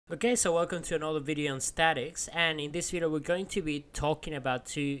Okay, so welcome to another video on statics, and in this video we're going to be talking about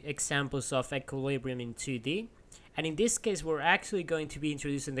two examples of equilibrium in 2D. And in this case we're actually going to be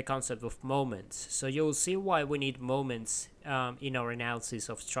introducing the concept of moments. So you'll see why we need moments in our analysis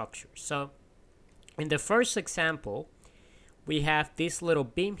of structures. So in the first example we have this little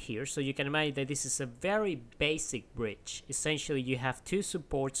beam here, so you can imagine that this is a very basic bridge. Essentially you have two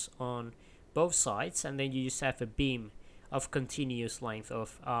supports on both sides, and then you just have a beam of continuous length,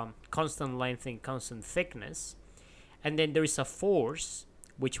 of constant length and constant thickness, and then there is a force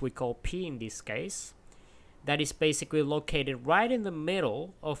which we call P in this case that is basically located right in the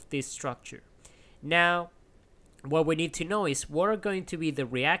middle of this structure. Now what we need to know is what are going to be the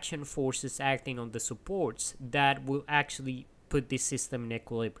reaction forces acting on the supports that will actually put this system in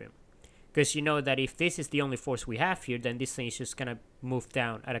equilibrium, because you know that if this is the only force we have here, then this thing is just gonna move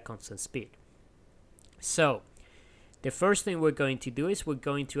down at a constant speed. So the first thing we're going to do is we're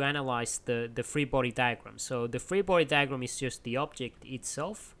going to analyze the free body diagram. So the free body diagram is just the object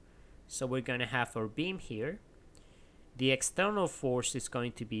itself. So we're going to have our beam here. The external force is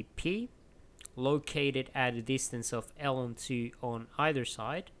going to be P, located at a distance of L2 on either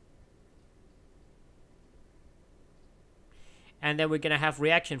side. And then we're going to have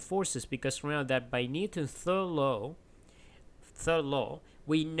reaction forces, because remember that by Newton's third law,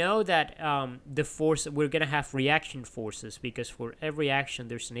 we know that the force, we're going to have reaction forces, because for every action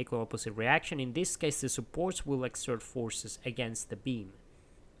there's an equal opposite reaction. In this case the supports will exert forces against the beam.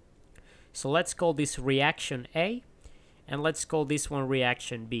 So let's call this reaction A, and let's call this one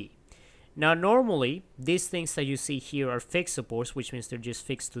reaction B. Now normally these things that you see here are fixed supports, which means they're just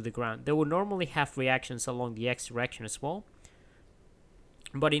fixed to the ground. They will normally have reactions along the x direction as well.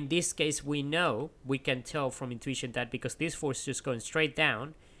 But in this case we can tell from intuition that because this force is just going straight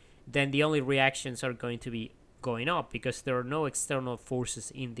down, then the only reactions are going to be going up, because there are no external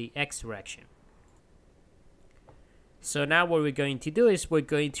forces in the x direction. So now what we're going to do is we're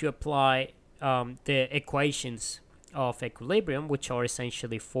going to apply the equations of equilibrium, which are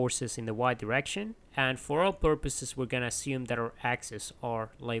essentially forces in the y direction, and for all purposes we're going to assume that our axes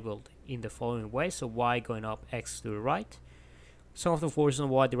are labeled in the following way. So y going up, x to the right. Some of the forces in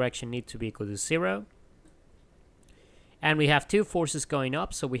the y direction need to be equal to 0. And we have two forces going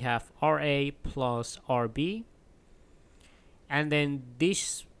up, so we have RA plus RB. And then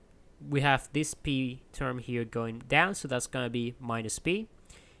this, we have this P term here going down, so that's going to be minus P.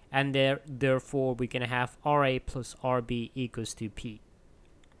 And therefore we're going to have RA plus RB equals to P.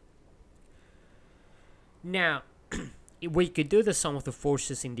 Now we could do the sum of the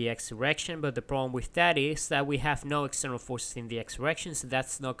forces in the x direction, but the problem with that is that we have no external forces in the x direction, so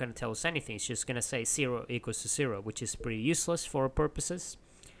that's not going to tell us anything. It's just going to say 0 equals to 0, which is pretty useless for our purposes.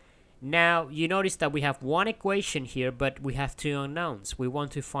 Now you notice that we have one equation here, but we have two unknowns. We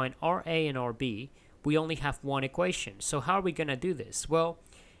want to find RA and RB. We only have one equation. So how are we going to do this? Well,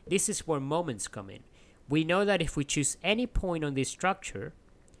 this is where moments come in. We know that if we choose any point on this structure,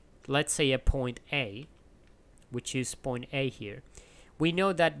 let's say a point A, which is point A here, we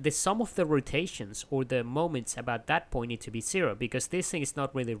know that the sum of the rotations or the moments about that point need to be 0, because this thing is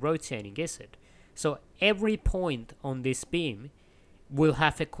not really rotating, is it? So every point on this beam will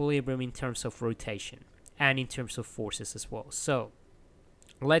have equilibrium in terms of rotation and in terms of forces as well. So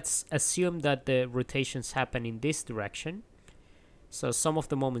let's assume that the rotations happen in this direction. So sum of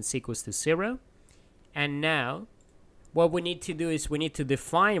the moments equals to 0. And now what we need to do is we need to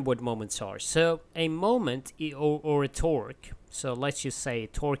define what moments are. So a moment or a torque, so let's just say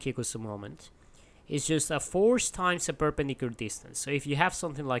torque equals a moment, is just a force times a perpendicular distance. So if you have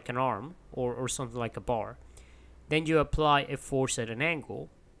something like an arm or something like a bar, then you apply a force at an angle,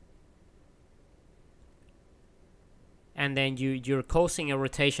 and then you're causing a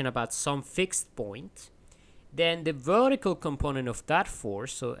rotation about some fixed point. Then the vertical component of that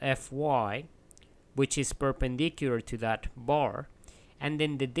force, so Fy, which is perpendicular to that bar, and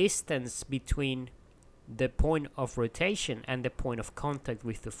then the distance between the point of rotation and the point of contact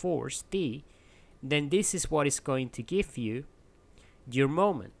with the force, d, then this is what is going to give you your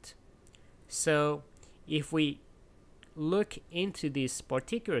moment. So if we look into this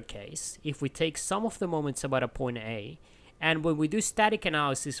particular case, if we take some of the moments about a point A, and when we do static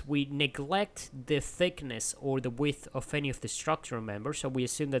analysis we neglect the thickness or the width of any of the structural members, so we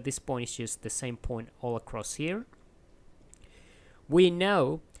assume that this point is just the same point all across here, we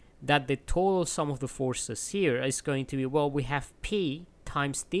know that the total sum of the forces here is going to be, well, we have P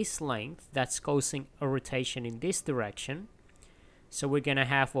times this length that's causing a rotation in this direction. So we're going to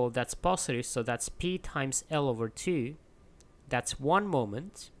have, well, that's positive, so that's P times L over 2. That's one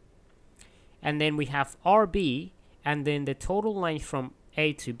moment. And then we have RB, and then the total length from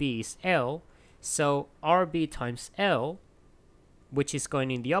A to B is L, so RB times L, which is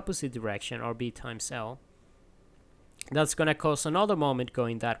going in the opposite direction, RB times L, that's going to cause another moment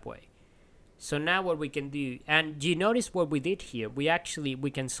going that way. So now what we can do, and you notice what we did here, we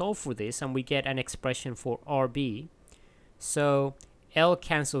can solve for this and we get an expression for RB. So L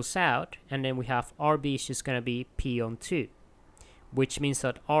cancels out, and then we have RB is just going to be P on 2, which means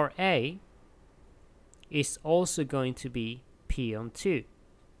that RA is also going to be P on 2,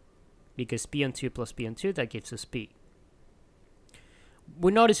 because P on 2 plus P on 2, that gives us P.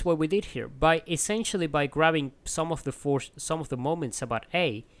 We notice what we did here. By grabbing some of the moments about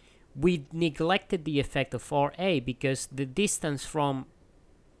A, we neglected the effect of RA, because the distance from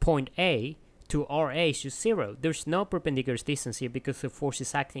point A to RA is just 0. There's no perpendicular distance here because the force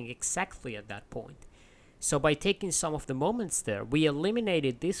is acting exactly at that point. So by taking some of the moments there, we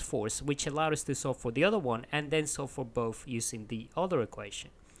eliminated this force, which allowed us to solve for the other one and then solve for both using the other equation.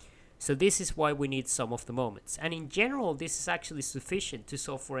 So this is why we need some of the moments. And in general, this is actually sufficient to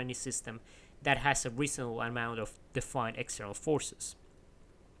solve for any system that has a reasonable amount of defined external forces.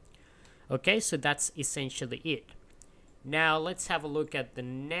 Okay, so that's essentially it. Now let's have a look at the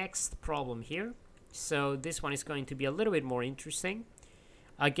next problem here. So this one is going to be a little bit more interesting.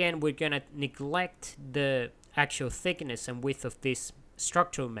 Again, we're going to neglect the actual thickness and width of this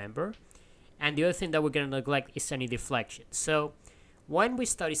structural member. And the other thing that we're going to neglect is any deflection. So when we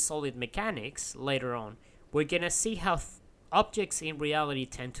study solid mechanics later on, we're going to see how objects in reality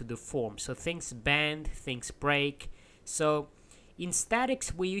tend to deform. So things bend, things break. So in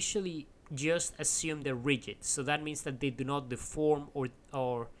statics, we usually just assume they're rigid. So that means that they do not deform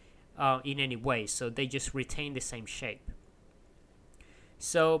or in any way. So they just retain the same shape.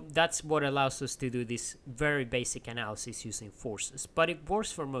 So that's what allows us to do this very basic analysis using forces. But it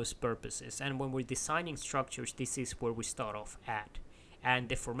works for most purposes. And when we're designing structures, this is where we start off at. And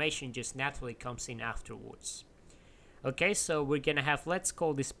deformation just naturally comes in afterwards. Okay, so we're going to have, let's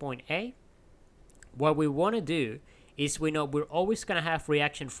call this point A. What we want to do is we know we're always going to have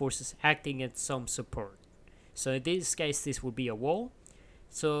reaction forces acting at some support. So in this case, this would be a wall.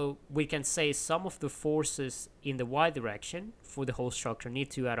 So we can say some of the forces in the y direction for the whole structure need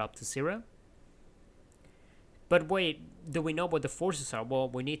to add up to 0. But wait, do we know what the forces are? Well,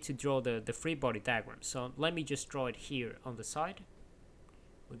 we need to draw the free body diagram. So let me just draw it here on the side.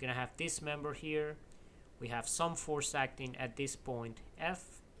 We're going to have this member here. We have some force acting at this point F.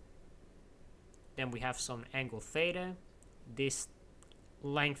 Then we have some angle theta. This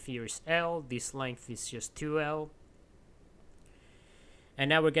length here is L. This length is just 2L. And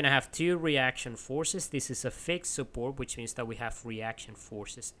now we're going to have two reaction forces. This is a fixed support, which means that we have reaction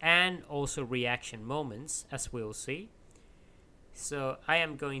forces and also reaction moments, as we'll see. So I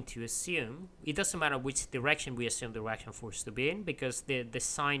am going to assume, it doesn't matter which direction we assume the reaction force to be in, because the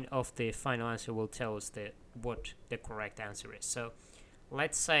sign of the final answer will tell us what the correct answer is. So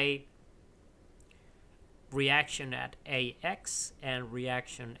let's say reaction at AX and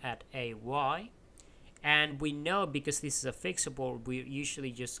reaction at AY. And we know, because this is a fixed support, we're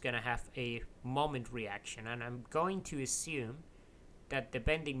usually just going to have a moment reaction. And I'm going to assume that the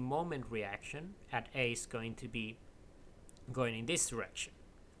bending moment reaction at A is going to be going in this direction.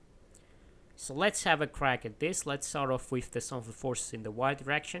 So let's have a crack at this. Let's start off with the sum of the forces in the y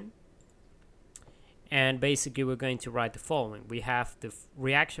direction. And basically we're going to write the following. We have the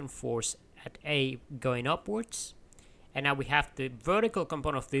reaction force at A going upwards. And now we have the vertical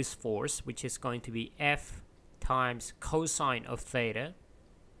component of this force, which is going to be F times cosine of theta,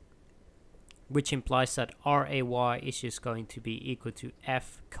 which implies that RAY is just going to be equal to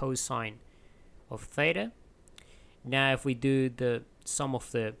F cosine of theta. Now if we do the sum of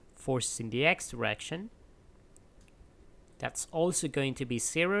the forces in the x direction, that's also going to be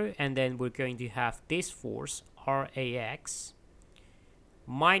 0, and then we're going to have this force, RAX,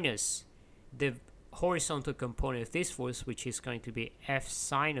 minus the horizontal component of this force, which is going to be F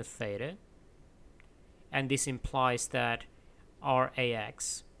sine of theta, and this implies that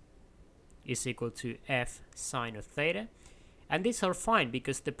RAX is equal to F sine of theta. And these are fine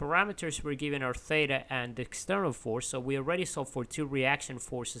because the parameters we're given are theta and the external force, so we already solved for two reaction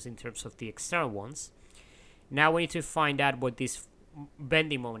forces in terms of the external ones. Now we need to find out what this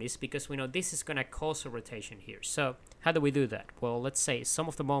bending moment is, because we know this is going to cause a rotation here. So how do we do that? Well, let's say sum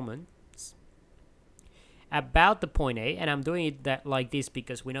of the moments about the point A, and I'm doing it like this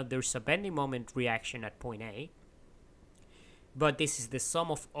because we know there's a bending moment reaction at point A, but this is the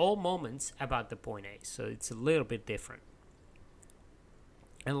sum of all moments about the point A, so it's a little bit different.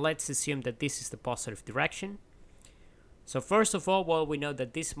 And let's assume that this is the positive direction. So first of all, well, we know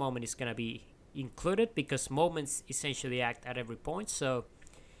that this moment is going to be included because moments essentially act at every point. So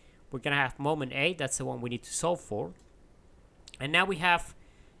we're going to have moment A, that's the one we need to solve for. And now we have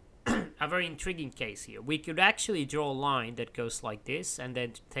a very intriguing case here. We could actually draw a line that goes like this and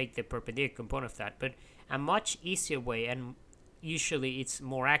then take the perpendicular component of that, but a much easier way, and usually it's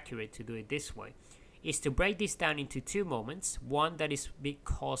more accurate to do it this way, is to break this down into two moments, one that is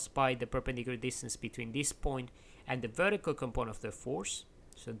caused by the perpendicular distance between this point and the vertical component of the force,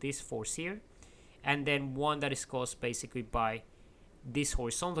 so this force here, and then one that is caused basically by this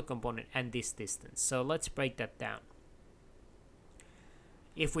horizontal component and this distance. So let's break that down.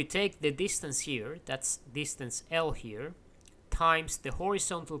 If we take the distance here, that's distance L here, times the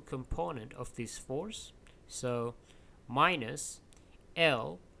horizontal component of this force, so minus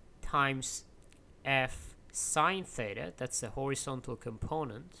L times F sine theta, that's the horizontal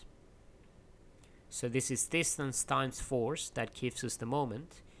component. So this is distance times force, that gives us the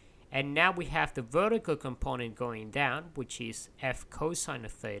moment. And now we have the vertical component going down, which is F cosine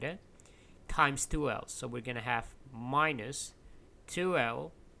of theta, times 2L. So we're going to have minus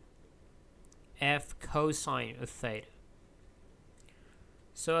 2L F cosine of theta.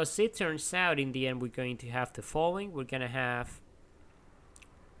 So as it turns out, in the end, we're going to have the following. We're going to have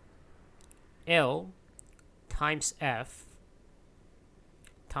L times F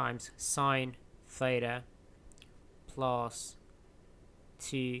times sine theta plus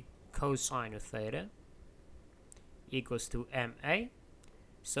 2 cosine of theta equals to MA.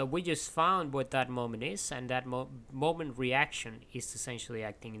 So we just found what that moment is, and that moment reaction is essentially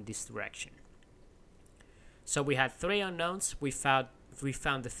acting in this direction. So we had three unknowns. We found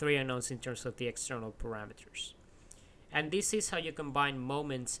the three unknowns in terms of the external parameters. And this is how you combine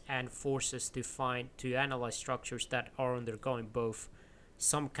moments and forces to analyze structures that are undergoing both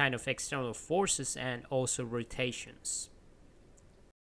some kind of external forces and also rotations.